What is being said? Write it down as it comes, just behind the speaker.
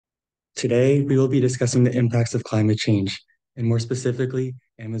Today, we will be discussing the impacts of climate change, and more specifically,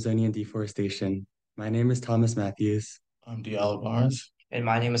 Amazonian deforestation. My name is Thomas Matthews. I'm Diallo Barnes. And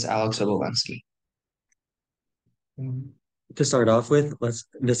my name is Alex Obolensky. To start off with, let's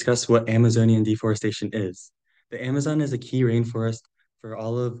discuss what Amazonian deforestation is. The Amazon is a key rainforest for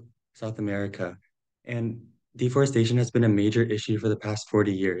all of South America, and deforestation has been a major issue for the past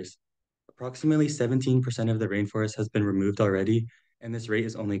 40 years. Approximately 17% of the rainforest has been removed already, and this rate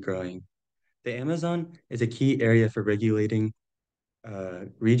is only growing. The Amazon is a key area for regulating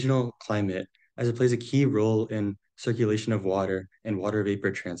regional climate as it plays a key role in circulation of water and water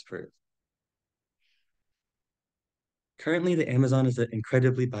vapor transport. Currently, the Amazon is an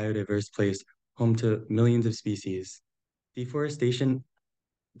incredibly biodiverse place, home to millions of species. Deforestation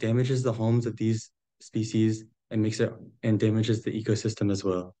damages the homes of these species and makes it and damages the ecosystem as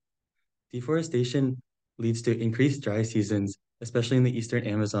well. Deforestation leads to increased dry seasons, especially in the eastern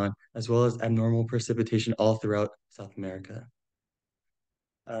Amazon, as well as abnormal precipitation all throughout South America.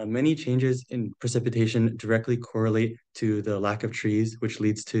 Many changes in precipitation directly correlate to the lack of trees, which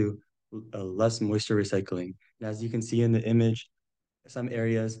leads to less moisture recycling. And as you can see in the image, some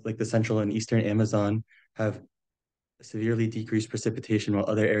areas like the central and eastern Amazon have severely decreased precipitation, while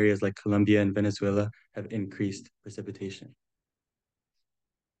other areas like Colombia and Venezuela have increased precipitation.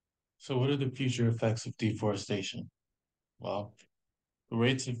 So, what are the future effects of deforestation? Well, the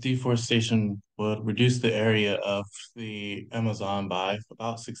rates of deforestation would reduce the area of the Amazon by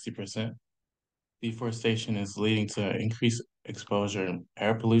about 60%. Deforestation is leading to increased exposure in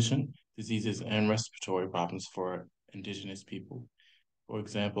air pollution, diseases, and respiratory problems for indigenous people. For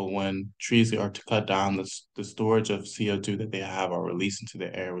example, when trees are to cut down, the storage of CO2 that they have are released into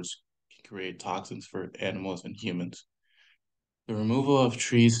the air, which can create toxins for animals and humans. The removal of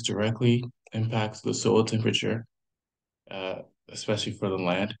trees directly impacts the soil temperature, uh, especially for the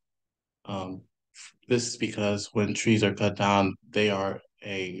land. Um, this is because when trees are cut down, they are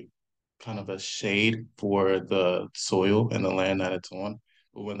a kind of a shade for the soil and the land that it's on.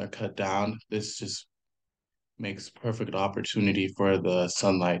 But when they're cut down, this just makes perfect opportunity for the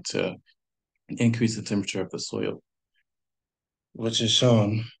sunlight to increase the temperature of the soil, which is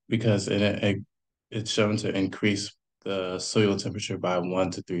shown because it's shown to increase the soil temperature by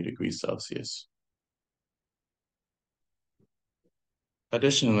 1 to 3 degrees Celsius.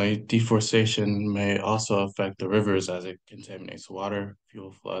 Additionally, deforestation may also affect the rivers as it contaminates water,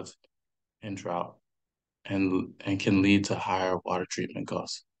 fuel floods, and drought, and can lead to higher water treatment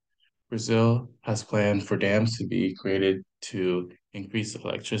costs. Brazil has planned for dams to be created to increase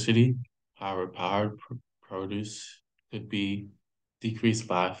electricity. However, produce could be decreased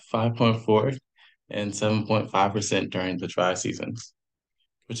by 5.4 and 7.5% during the dry seasons.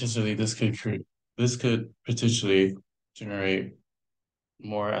 Potentially, this could potentially generate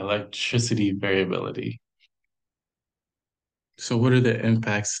more electricity variability. So, what are the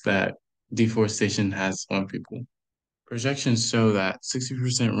impacts that deforestation has on people? Projections show that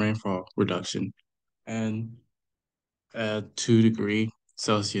 60% rainfall reduction and a 2-degree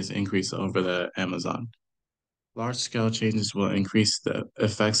Celsius increase over the Amazon. Large-scale changes will increase the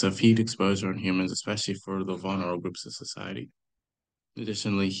effects of heat exposure on humans, especially for the vulnerable groups of society.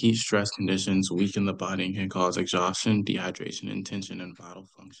 Additionally, heat stress conditions weaken the body and can cause exhaustion, dehydration, and tension in vital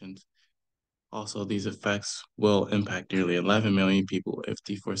functions. Also, these effects will impact nearly 11 million people if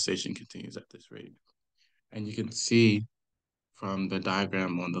deforestation continues at this rate. And you can see from the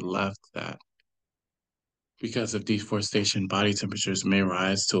diagram on the left that because of deforestation, body temperatures may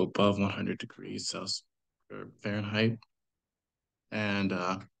rise to above 100 degrees Celsius or Fahrenheit, and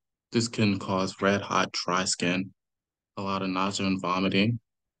this can cause red hot, dry skin, a lot of nausea and vomiting,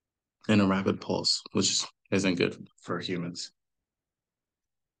 and a rapid pulse, which isn't good for humans.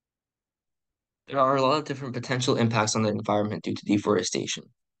 There are a lot of different potential impacts on the environment due to deforestation.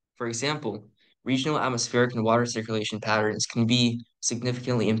 For example, regional atmospheric and water circulation patterns can be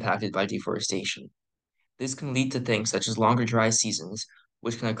significantly impacted by deforestation. This can lead to things such as longer dry seasons,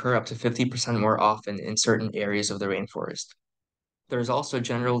 which can occur up to 50% more often in certain areas of the rainforest. There is also a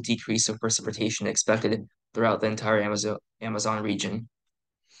general decrease of precipitation expected throughout the entire Amazon region.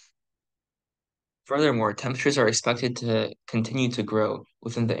 Furthermore, temperatures are expected to continue to grow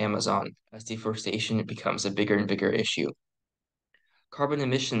within the Amazon as deforestation becomes a bigger and bigger issue. Carbon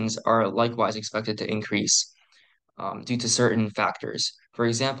emissions are likewise expected to increase due to certain factors. For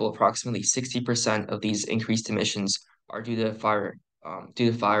example, approximately 60% of these increased emissions are due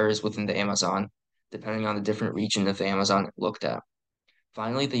to fires within the Amazon, depending on the different region of the Amazon looked at.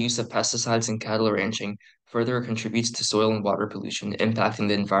 Finally, the use of pesticides in cattle ranching further contributes to soil and water pollution, impacting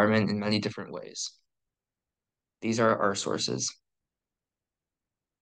the environment in many different ways. These are our sources.